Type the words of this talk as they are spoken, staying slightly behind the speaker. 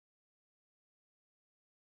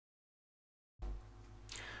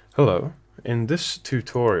Hello, in this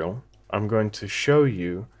tutorial I'm going to show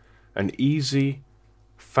you an easy,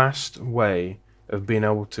 fast way of being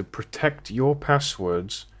able to protect your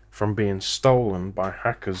passwords from being stolen by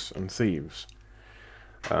hackers and thieves.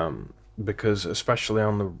 Because especially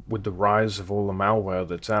with the rise of all the malware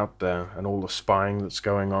that's out there and all the spying that's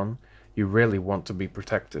going on, you really want to be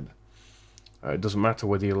protected. It doesn't matter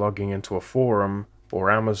whether you're logging into a forum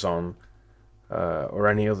or Amazon or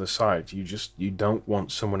any other site. You don't want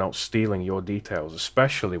someone else stealing your details,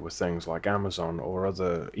 especially with things like Amazon or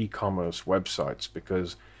other e-commerce websites,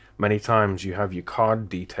 because many times you have your card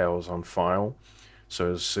details on file,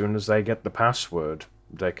 so as soon as they get the password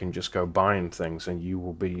they can just go buying things and you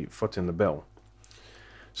will be footing the bill.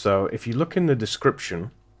 So if you look in the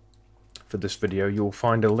description for this video, you'll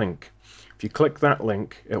find a link. If you click that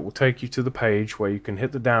link, it will take you to the page where you can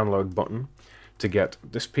hit the download button to get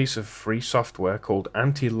this piece of free software called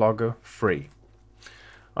AntiLogger free.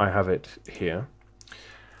 I have it here.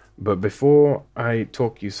 But before I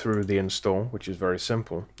talk you through the install, which is very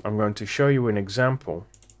simple, I'm going to show you an example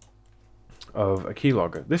of a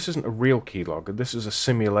keylogger. This isn't a real keylogger, this is a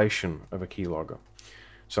simulation of a keylogger.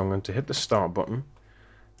 So I'm going to hit the start button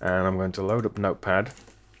and I'm going to load up Notepad.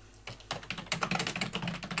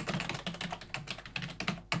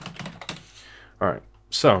 Alright,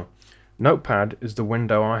 so Notepad is the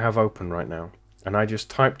window I have open right now, and I just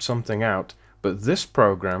typed something out, but this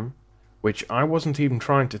program, which I wasn't even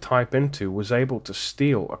trying to type into, was able to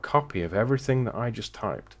steal a copy of everything that I just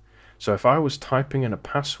typed. So if I was typing in a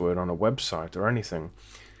password on a website or anything,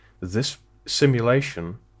 this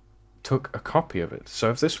simulation took a copy of it.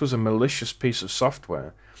 So if this was a malicious piece of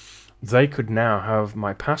software, they could now have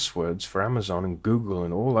my passwords for Amazon and Google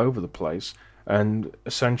and all over the place and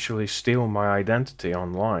essentially steal my identity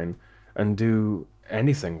online and do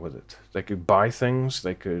anything with it. They could buy things,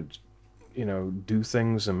 they could, do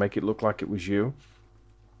things and make it look like it was you.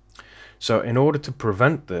 So in order to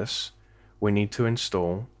prevent this, we need to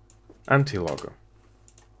install AntiLogger.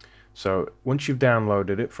 So once you've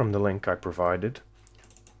downloaded it from the link I provided,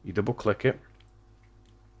 you double click it.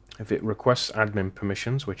 If it requests admin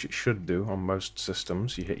permissions, which it should do on most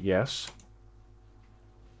systems, you hit yes.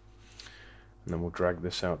 And then we'll drag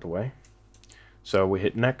this out the way. So we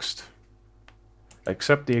hit next,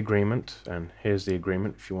 accept the agreement, and here's the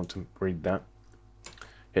agreement if you want to read that.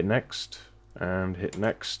 Hit next, and hit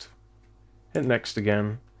next. Hit next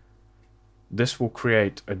again. This will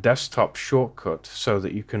create a desktop shortcut so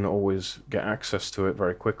that you can always get access to it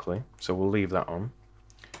very quickly. So we'll leave that on.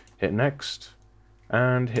 Hit next,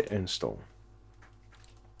 and hit install.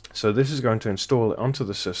 So this is going to install it onto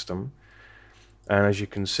the system, and as you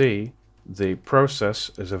can see, the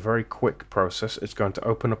process is a very quick process. It's going to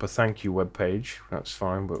open up a thank you web page. That's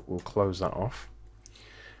fine, but we'll close that off.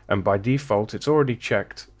 And by default, it's already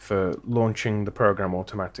checked for launching the program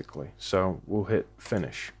automatically. So we'll hit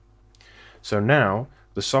finish. So now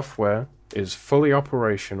the software is fully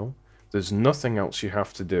operational. There's nothing else you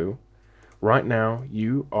have to do. Right now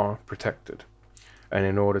you are protected. And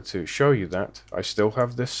in order to show you that, I still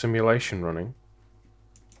have this simulation running.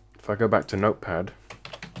 If I go back to Notepad,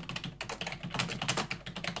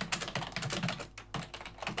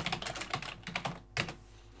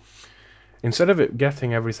 instead of it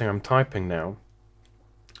getting everything I'm typing now,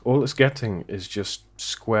 all it's getting is just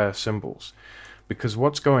square symbols. Because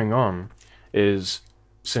what's going on is,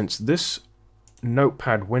 since this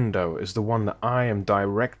Notepad window is the one that I am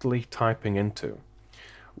directly typing into,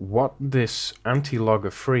 what this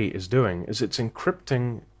AntiLogger free is doing is it's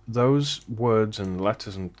encrypting those words and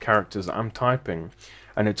letters and characters that I'm typing,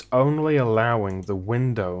 and it's only allowing the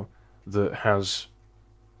window that has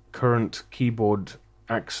current keyboard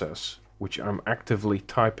access, which I'm actively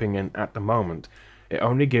typing in at the moment. It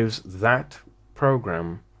only gives that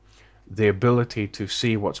program the ability to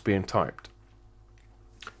see what's being typed.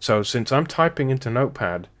 So since I'm typing into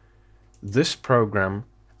Notepad, this program,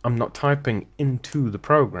 I'm not typing into the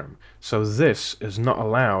program. So this is not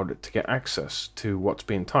allowed to get access to what's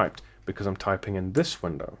being typed because I'm typing in this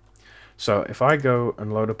window. So if I go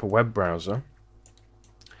and load up a web browser,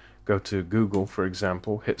 go to Google, for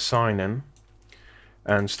example, hit sign in,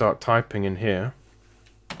 and start typing in here,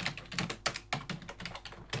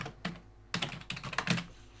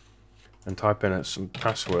 and type in some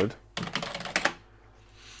password,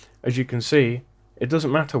 as you can see, it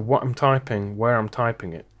doesn't matter what I'm typing, where I'm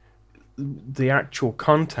typing it. The actual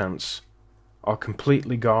contents are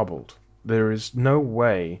completely garbled. There is no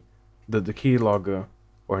way that the keylogger,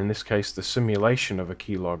 or in this case the simulation of a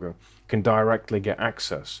keylogger, can directly get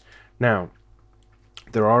access. Now,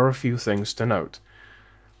 there are a few things to note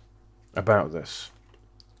about this.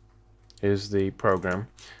 Here's the program.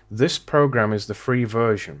 This program is the free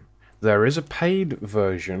version. There is a paid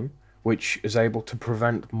version which is able to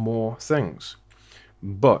prevent more things,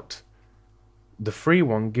 but the free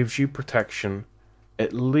one gives you protection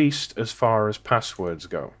at least as far as passwords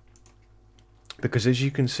go. Because as you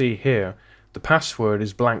can see here, the password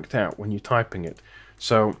is blanked out when you're typing it.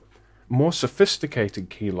 So more sophisticated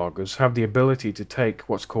keyloggers have the ability to take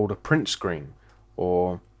what's called a print screen,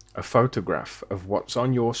 or a photograph of what's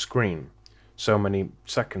on your screen so many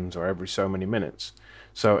seconds or every so many minutes.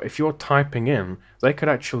 So if you're typing in, they could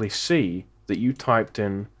actually see that you typed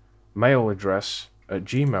in mail address at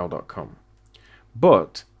gmail.com.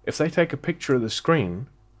 But if they take a picture of the screen,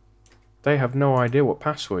 they have no idea what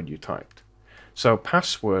password you typed. So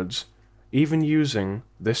passwords, even using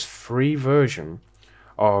this free version,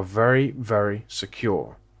 are very, very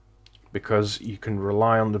secure, because you can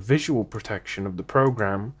rely on the visual protection of the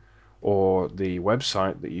program or the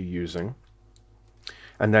website that you're using.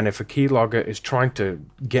 And then if a keylogger is trying to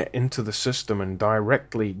get into the system and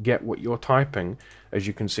directly get what you're typing, as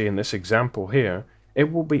you can see in this example here,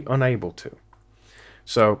 it will be unable to.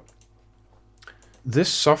 So this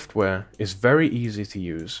software is very easy to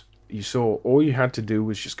use. You saw all you had to do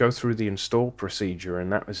was just go through the install procedure,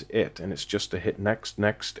 and that was it. And it's just a hit next,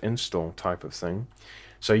 next, install type of thing.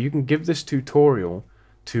 So you can give this tutorial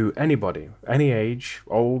to anybody, any age,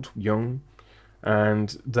 old, young,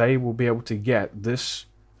 and they will be able to get this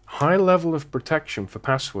high level of protection for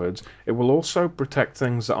passwords. It will also protect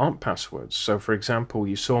things that aren't passwords. So for example,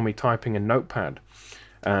 you saw me typing in Notepad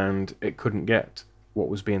and it couldn't get what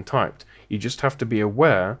was being typed. You just have to be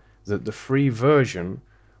aware that the free version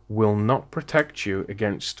will not protect you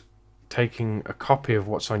against taking a copy of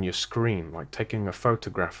what's on your screen, like taking a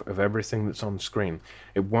photograph of everything that's on screen.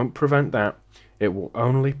 It won't prevent that. It will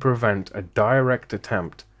only prevent a direct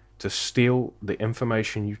attempt to steal the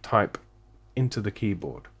information you type into the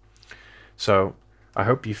keyboard. So I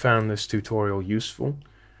hope you found this tutorial useful.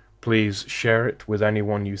 Please share it with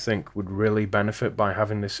anyone you think would really benefit by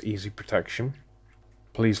having this easy protection.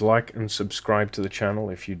 Please like and subscribe to the channel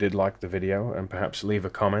if you did like the video, and perhaps leave a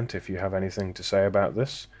comment if you have anything to say about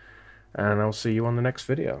this. And I'll see you on the next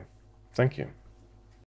video. Thank you.